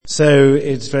So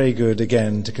it's very good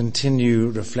again to continue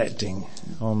reflecting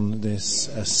on this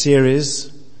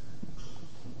series,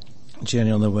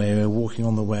 Journey on the Way, we're walking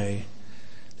on the way.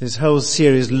 This whole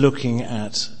series looking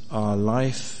at our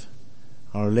life,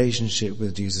 our relationship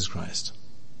with Jesus Christ,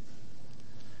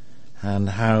 and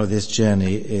how this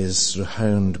journey is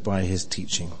honed by his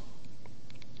teaching.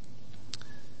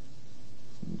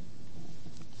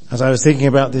 As I was thinking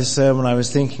about this sermon, I was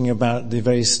thinking about the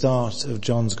very start of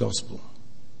John's Gospel.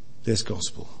 This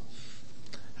gospel.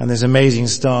 And this amazing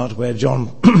start where John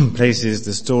places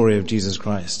the story of Jesus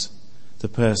Christ, the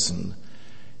person,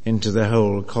 into the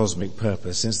whole cosmic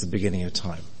purpose since the beginning of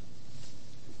time.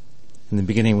 In the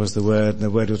beginning was the Word, and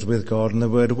the Word was with God, and the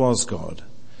Word was God.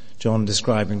 John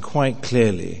describing quite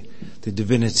clearly the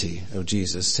divinity of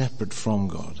Jesus, separate from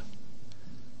God.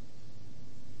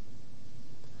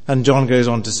 And John goes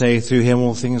on to say, through him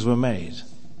all things were made.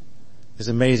 This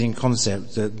amazing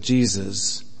concept that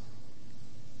Jesus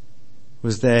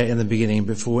was there in the beginning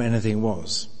before anything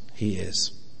was. He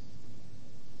is.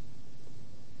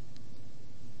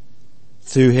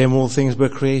 Through him all things were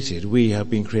created. We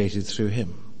have been created through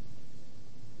him.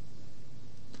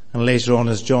 And later on,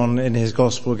 as John in his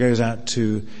gospel goes out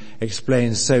to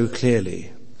explain so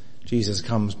clearly, Jesus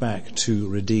comes back to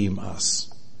redeem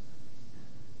us.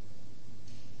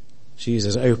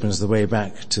 Jesus opens the way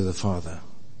back to the Father.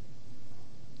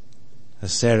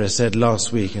 As Sarah said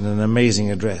last week in an amazing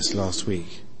address last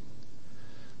week,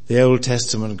 the Old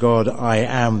Testament God, I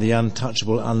am the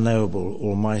untouchable, unknowable,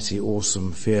 almighty,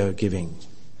 awesome, fear-giving,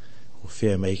 or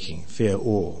fear-making,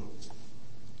 fear-awe,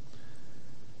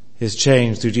 is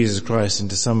changed through Jesus Christ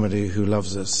into somebody who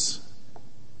loves us,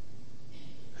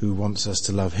 who wants us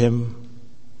to love him,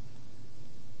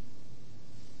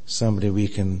 somebody we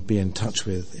can be in touch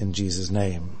with in Jesus'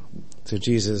 name. So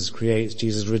Jesus creates,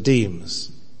 Jesus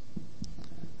redeems.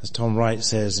 As Tom Wright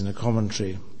says in a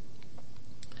commentary,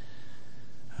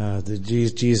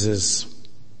 that Jesus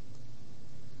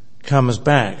comes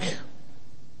back,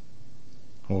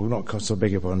 or not so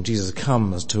beg your pardon, Jesus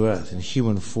comes to earth in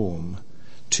human form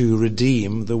to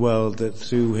redeem the world that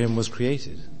through him was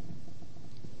created.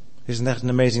 Isn't that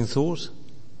an amazing thought?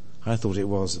 I thought it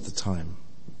was at the time.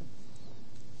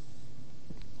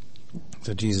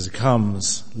 So Jesus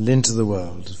comes into the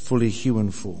world, fully human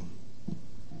form,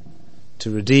 to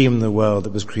redeem the world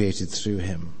that was created through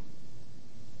him.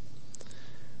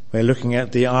 We're looking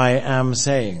at the I am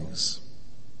sayings.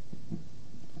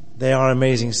 They are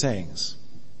amazing sayings.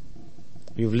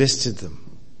 We've listed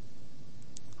them.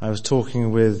 I was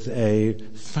talking with a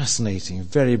fascinating,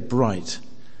 very bright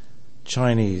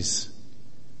Chinese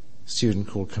student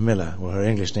called Camilla, or her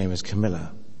English name is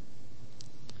Camilla,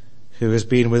 who has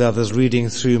been with others reading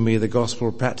through me the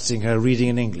gospel, practicing her reading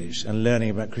in English and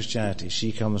learning about Christianity.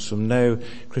 She comes from no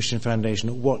Christian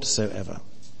foundation whatsoever.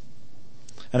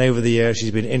 And over the years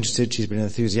she's been interested, she's been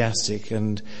enthusiastic,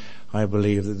 and I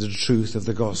believe that the truth of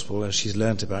the gospel as she's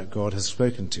learnt about God has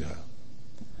spoken to her.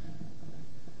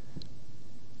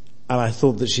 And I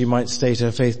thought that she might state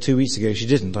her faith 2 weeks ago. She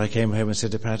didn't. I came home and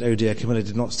said to Pat, oh dear, Camilla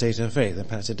did not state her faith. And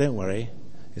Pat said, don't worry,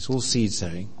 it's all seed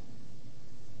sowing.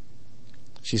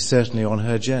 She's certainly on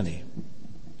her journey.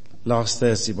 Last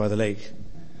Thursday by the lake,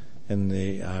 we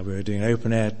were doing an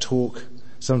open air talk.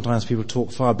 Sometimes people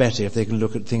talk far better if they can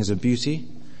look at things of beauty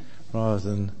rather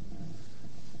than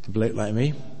a bloke like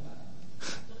me.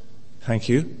 Thank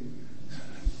you.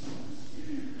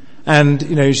 And,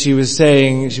 she was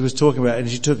talking about it, and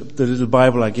she took the little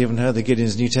Bible I'd given her, the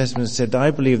Gideon's New Testament, and said, I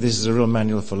believe this is a real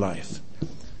manual for life,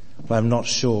 but I'm not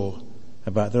sure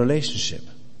about the relationship.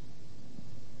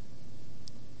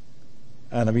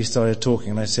 And we started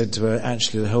talking, and I said to her,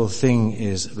 actually the whole thing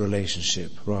is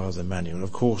relationship rather than manual.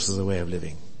 Of course there's a way of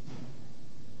living.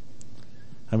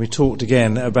 And we talked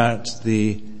again about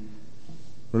the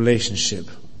relationship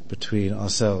between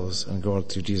ourselves and God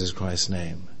through Jesus Christ's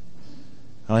name.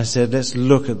 And I said, let's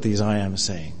look at these I am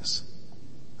sayings.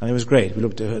 And it was great. We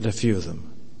looked at a few of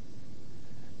them.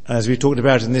 As we talked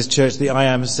about in this church, the I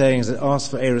am sayings that ask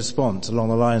for a response along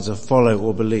the lines of follow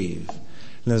or believe. And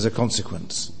there's a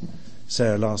consequence.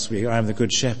 Sarah last week, I am the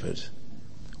good shepherd.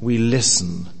 We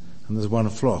listen, and there's one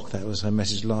flock. That was her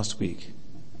message last week.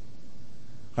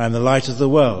 I am the light of the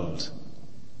world.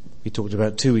 We talked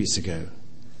about 2 weeks ago.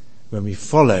 When we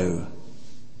follow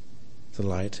the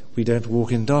light, we don't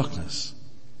walk in darkness.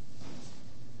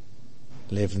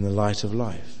 Live in the light of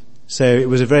life. So it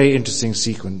was a very interesting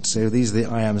sequence. So these are the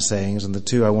I am sayings, and the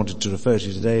two I wanted to refer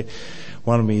to today.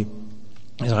 One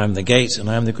is I am the gate and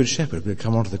I am the good shepherd. We'll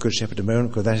come on to the good shepherd in a moment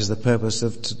because that is the purpose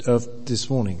of this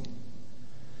morning.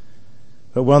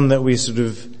 But one that we sort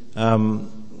of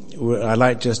I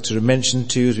like just to mention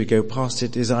too as we go past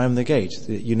it is I am the gate.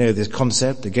 You know this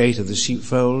concept, the gate of the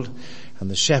sheepfold, and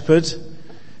the shepherd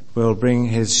will bring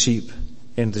his sheep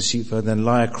into the sheepfold, then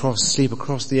sleep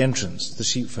across the entrance to the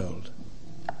sheepfold.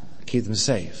 Keep them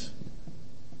safe.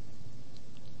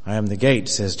 I am the gate,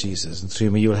 says Jesus, and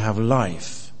through me you will have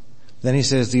life. Then he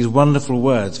says these wonderful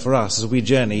words for us as we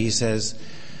journey. He says,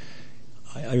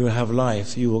 you will have life.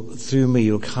 Through me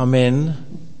you'll come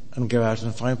in and go out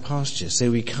and find pasture.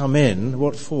 So we come in,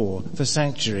 what for? For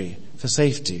sanctuary, for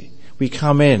safety. We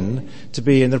come in to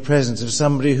be in the presence of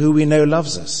somebody who we know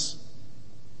loves us.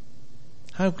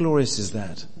 How glorious is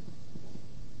that?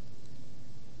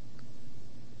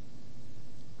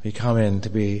 We come in to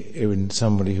be in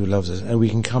somebody who loves us, and we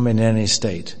can come in any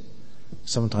state.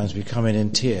 Sometimes we come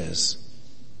in tears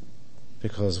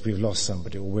because we've lost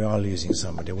somebody or we are losing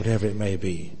somebody, whatever it may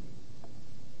be.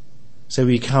 So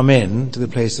we come in to the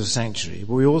place of sanctuary,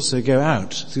 but we also go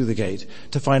out through the gate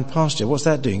to find pasture. What's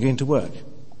that doing? Going to work.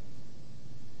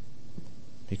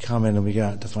 We come in and we go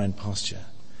out to find pasture.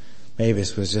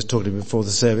 Mavis was just talking before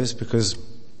the service because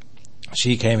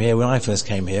she came here when I first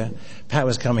came here. Pat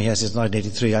was coming here since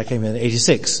 1983. I came here in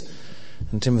 86.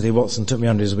 And Timothy Watson took me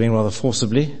under his wing rather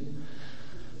forcibly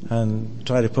and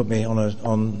tried to put me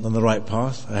on the right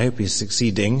path. I hope he's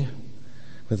succeeding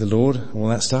with the Lord and all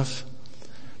that stuff.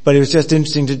 But it was just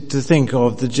interesting to think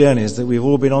of the journeys that we've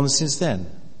all been on since then.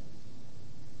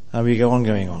 And we go on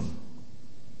going on.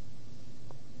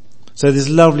 So this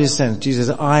lovely sense, Jesus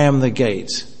says, I am the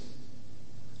gate.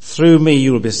 Through me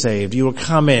you will be saved. You will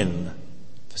come in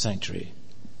for sanctuary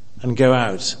and go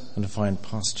out and find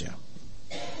pasture.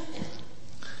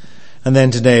 And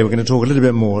then today we're going to talk a little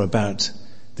bit more about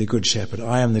the Good Shepherd.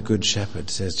 I am the Good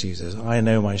Shepherd, says Jesus. I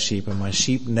know my sheep and my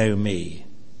sheep know me.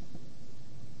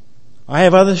 I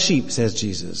have other sheep, says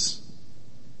Jesus,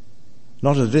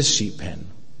 not of this sheep pen.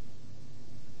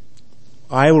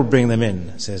 I will bring them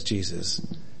in, says Jesus,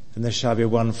 and there shall be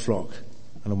one flock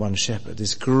and one shepherd.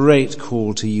 This great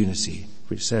call to unity,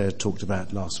 which Sarah talked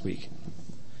about last week.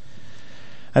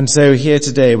 And so here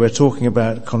today we're talking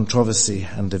about controversy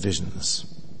and divisions.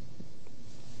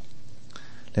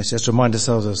 Let's just remind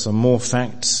ourselves of some more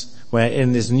facts. We're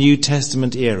in this New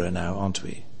Testament era now, aren't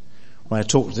we? When I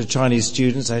talk to the Chinese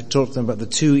students, I talk to them about the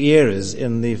two eras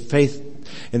in the faith,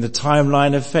 in the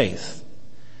timeline of faith.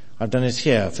 I've done it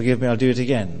here. Forgive me, I'll do it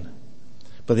again.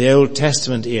 But the Old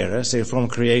Testament era, so from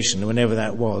creation, whenever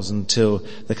that was, until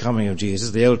the coming of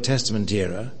Jesus, the Old Testament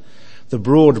era, the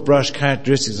broad brush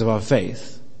characteristics of our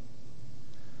faith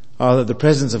are that the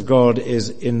presence of God is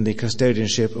in the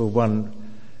custodianship of one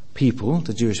people,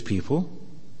 the Jewish people.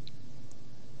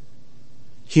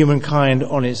 Humankind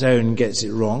on its own gets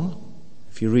it wrong.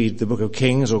 If you read the book of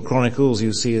Kings or Chronicles,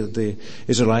 you'll see that the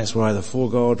Israelites were either for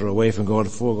God or away from God.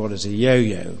 For God is a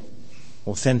yo-yo,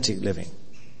 authentic living,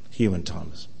 human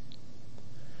times.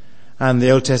 And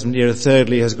the Old Testament era,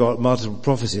 thirdly, has got multiple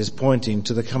prophecies pointing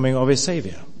to the coming of his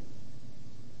Saviour.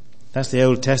 That's the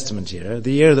Old Testament era.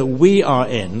 The era that we are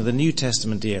in, the New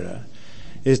Testament era,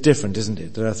 is different, isn't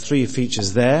it? There are three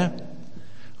features there.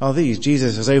 Are these?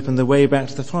 Jesus has opened the way back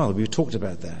to the Father. We've talked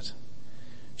about that.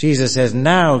 Jesus says,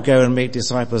 now go and make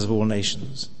disciples of all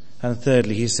nations. And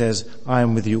thirdly, he says, I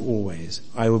am with you always.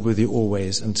 I will be with you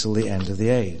always until the end of the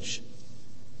age.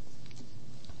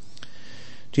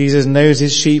 Jesus knows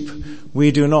his sheep.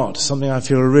 We do not. Something I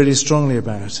feel really strongly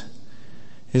about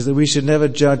is that we should never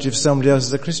judge if somebody else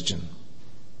is a Christian.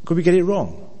 Could we get it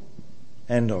wrong?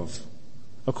 End of.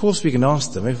 Of course we can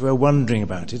ask them if we're wondering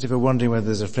about it, if we're wondering whether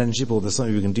there's a friendship or there's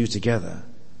something we can do together.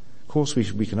 Of course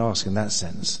we can ask in that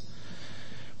sense.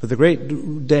 But the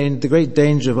great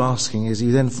danger of asking is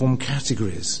you then form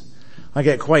categories. I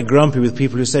get quite grumpy with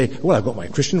people who say, well, I've got my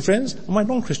Christian friends and my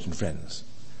non-Christian friends.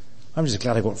 I'm just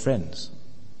glad I've got friends.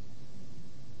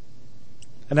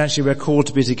 And actually we're called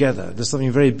to be together. There's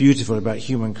something very beautiful about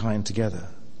humankind together.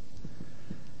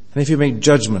 And if you make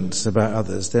judgments about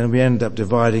others, then we end up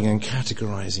dividing and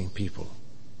categorizing people.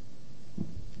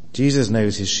 Jesus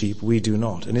knows his sheep, we do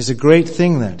not. And it's a great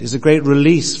thing that. It's a great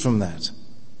release from that.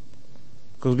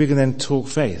 Because we can then talk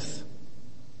faith.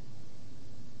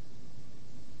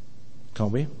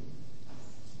 Can't we?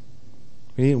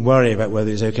 We needn't worry about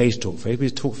whether it's okay to talk faith, we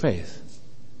talk faith.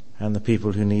 And the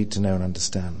people who need to know and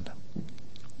understand.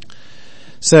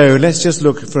 So let's just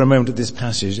look for a moment at this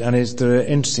passage, and there are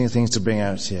interesting things to bring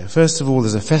out here. First of all,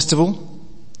 there's a festival.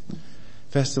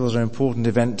 Festivals are important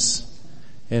events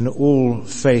in all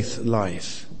faith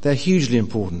life. They're hugely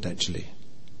important, actually.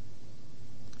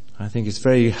 I think it's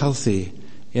very healthy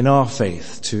in our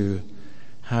faith to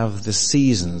have the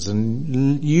seasons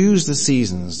and use the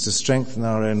seasons to strengthen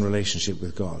our own relationship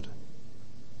with God.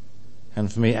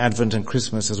 And for me, Advent and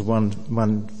Christmas has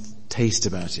one taste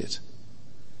about it.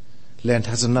 Lent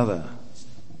has another.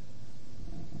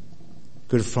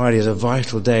 Good Friday is a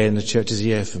vital day in the church's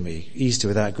year for me. Easter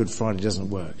without Good Friday doesn't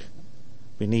work.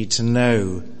 We need to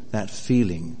know that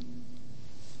feeling.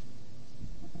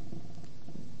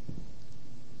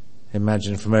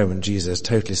 Imagine for a moment Jesus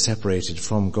totally separated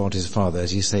from God his Father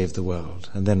as he saved the world,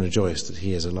 and then rejoiced that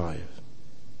he is alive.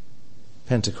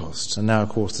 Pentecost, and now of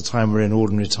course the time we're in,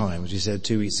 ordinary time, as we said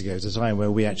 2 weeks ago, is a time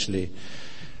where we actually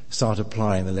start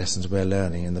applying the lessons we're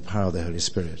learning in the power of the Holy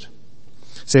Spirit.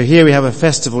 So here we have a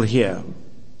festival here.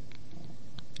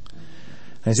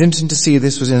 And it's interesting to see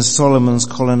this was in Solomon's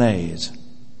colonnade.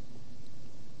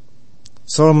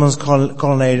 Solomon's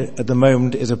colonnade at the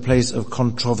moment is a place of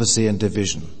controversy and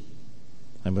division.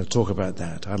 And we'll talk about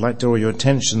that. I'd like to draw your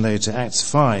attention though to Acts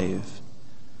 5,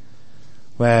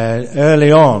 where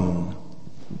early on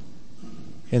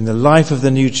in the life of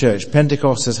the new church,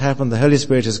 Pentecost has happened, the Holy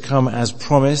Spirit has come as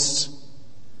promised,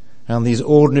 and these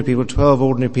ordinary people, 12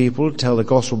 ordinary people, tell the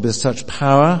gospel with such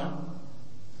power,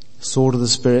 sword of the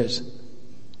Spirit,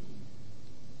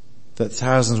 that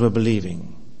thousands were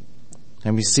believing.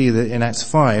 And we see that in Acts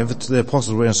 5, the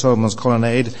apostles were in Solomon's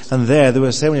colonnade, and there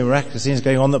were so many miraculous things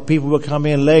going on that people were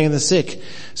coming and laying the sick,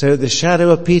 so that the shadow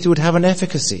of Peter would have an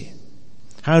efficacy.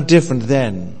 How different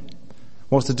then?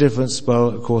 What's the difference? Well,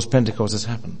 of course, Pentecost has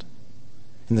happened.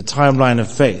 In the timeline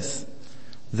of faith,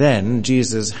 then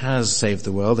Jesus has saved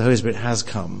the world, the Holy Spirit has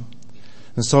come,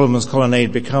 and Solomon's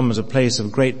colonnade becomes a place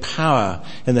of great power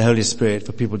in the Holy Spirit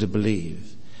for people to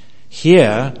believe.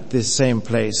 Here, this same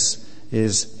place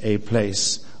is a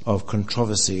place of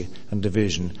controversy and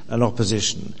division and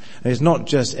opposition. And it's not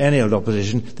just any old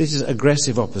opposition, this is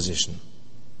aggressive opposition.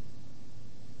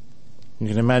 You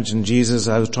can imagine Jesus,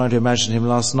 I was trying to imagine him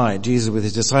last night, Jesus with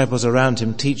his disciples around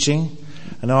him teaching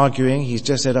and arguing. He's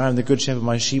just said, I am the good shepherd,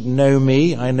 my sheep know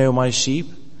me, I know my sheep.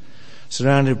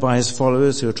 Surrounded by his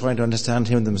followers who are trying to understand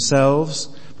him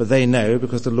themselves, but they know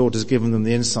because the Lord has given them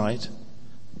the insight.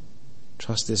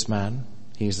 Trust this man.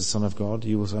 He is the Son of God.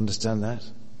 You will understand that.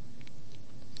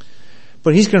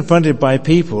 But he's confronted by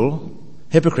people,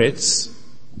 hypocrites,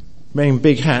 wearing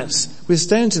big hats with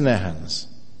stones in their hands.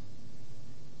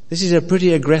 This is a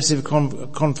pretty aggressive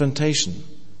confrontation.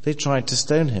 They tried to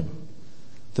stone him.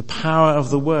 The power of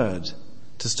the word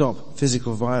to stop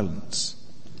physical violence.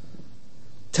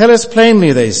 Tell us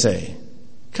plainly, they say.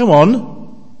 Come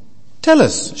on. Tell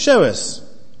us. Show us.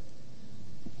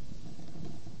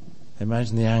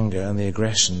 Imagine the anger and the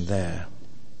aggression there.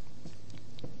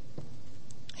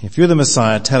 If you're the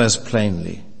Messiah, tell us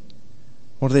plainly.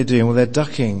 What are they doing? Well, they're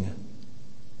ducking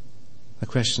the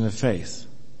question of faith.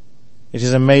 It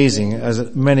is amazing,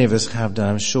 as many of us have done,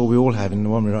 I'm sure we all have in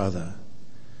one way or other.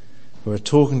 We're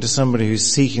talking to somebody who's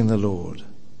seeking the Lord.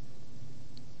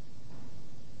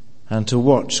 And to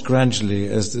watch gradually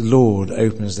as the Lord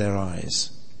opens their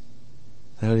eyes.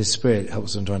 The Holy Spirit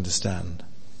helps them to understand.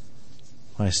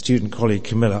 My student colleague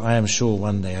Camilla, I am sure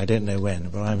one day, I don't know when,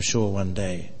 but I am sure one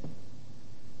day,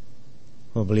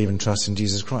 will believe and trust in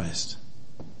Jesus Christ.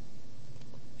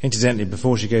 Incidentally,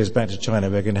 before she goes back to China,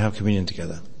 we're going to have communion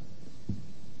together.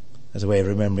 As a way of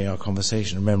remembering our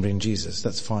conversation, remembering Jesus.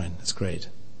 That's fine, that's great.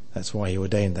 That's why he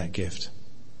ordained that gift.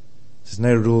 There's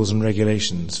no rules and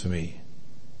regulations for me.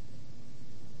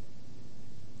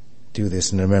 Do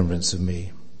this in remembrance of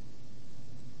me.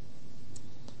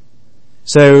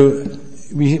 So,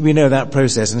 we know that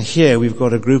process, and here we've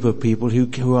got a group of people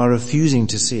who are refusing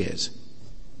to see it.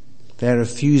 They're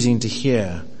refusing to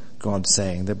hear God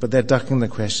saying that, but they're ducking the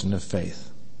question of faith.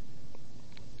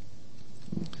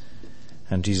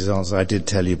 And Jesus answers, I did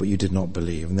tell you, but you did not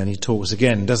believe. And then he talks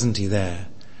again, doesn't he, there,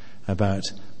 about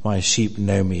my sheep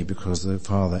know me because the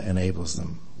Father enables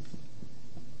them.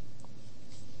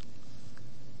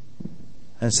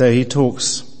 And so he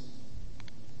talks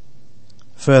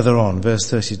further on, verse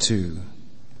 32.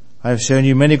 I have shown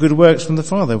you many good works from the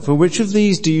Father. For which of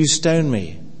these do you stone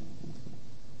me?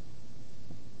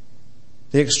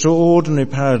 The extraordinary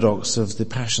paradox of the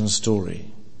Passion story.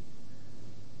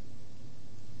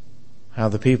 How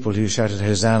the people who shouted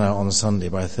Hosanna on Sunday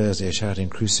by Thursday are shouting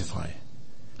Crucify.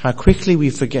 How quickly we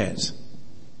forget.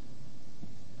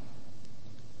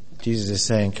 Jesus is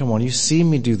saying, come on, you've seen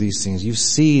me do these things. You've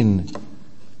seen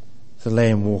the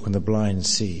lame walk and the blind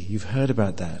see. You've heard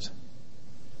about that.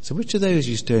 So which of those are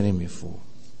you stoning me for?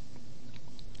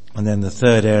 And then the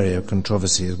third area of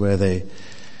controversy is where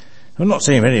I'm not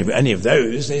saying any of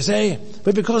those, they say,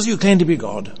 but because you claim to be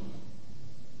God.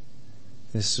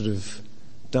 This sort of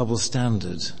double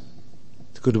standard.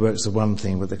 The good works are one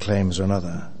thing, but the claims are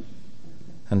another.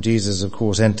 And Jesus, of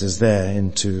course, enters there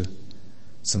into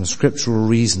some scriptural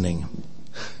reasoning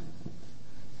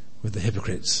with the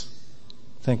hypocrites.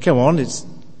 Then come on,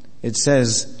 it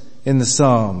says in the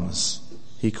Psalms,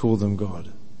 he called them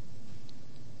God.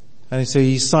 And so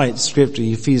he cites scripture,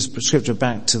 he feeds scripture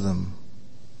back to them.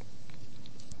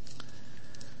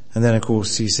 And then of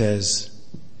course he says,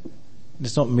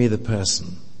 it's not me the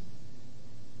person.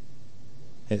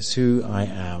 It's who I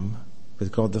am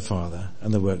with God the Father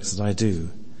and the works that I do.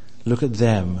 Look at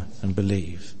them and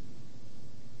believe.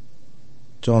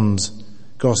 John's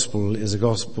gospel is a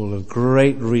gospel of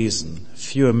great reason,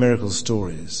 fewer miracle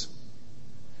stories.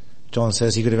 John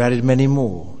says he could have added many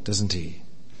more, doesn't he?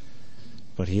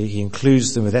 But he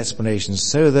includes them with explanations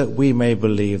so that we may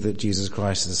believe that Jesus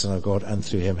Christ is the Son of God and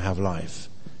through him have life.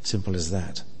 Simple as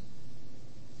that.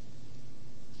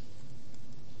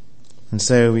 And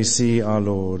so we see our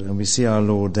Lord, and we see our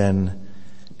Lord then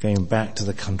going back to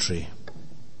the country.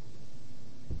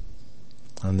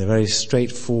 And the very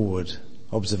straightforward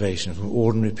observation from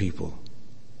ordinary people.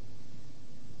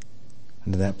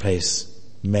 And in that place,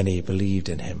 many believed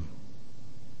in him.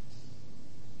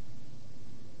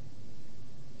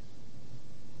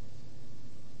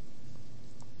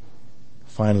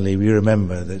 Finally, we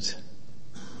remember that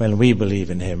when we believe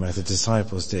in him, as the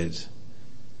disciples did,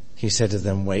 he said to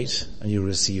them, wait, and you will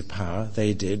receive power.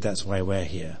 They did. That's why we're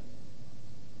here.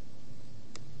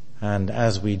 And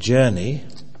as we journey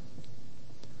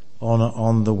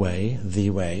on the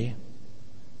way,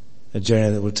 a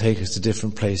journey that will take us to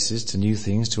different places, to new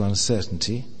things, to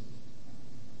uncertainty,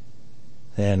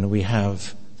 then we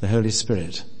have the Holy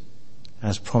Spirit,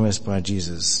 as promised by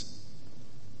Jesus,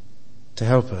 to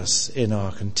help us in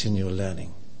our continual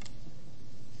learning,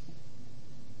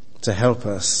 to help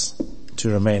us to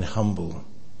remain humble.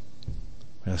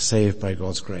 We are saved by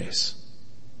God's grace,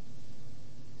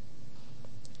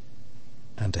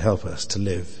 and to help us to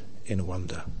live in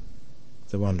wonder,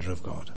 the wonder of God.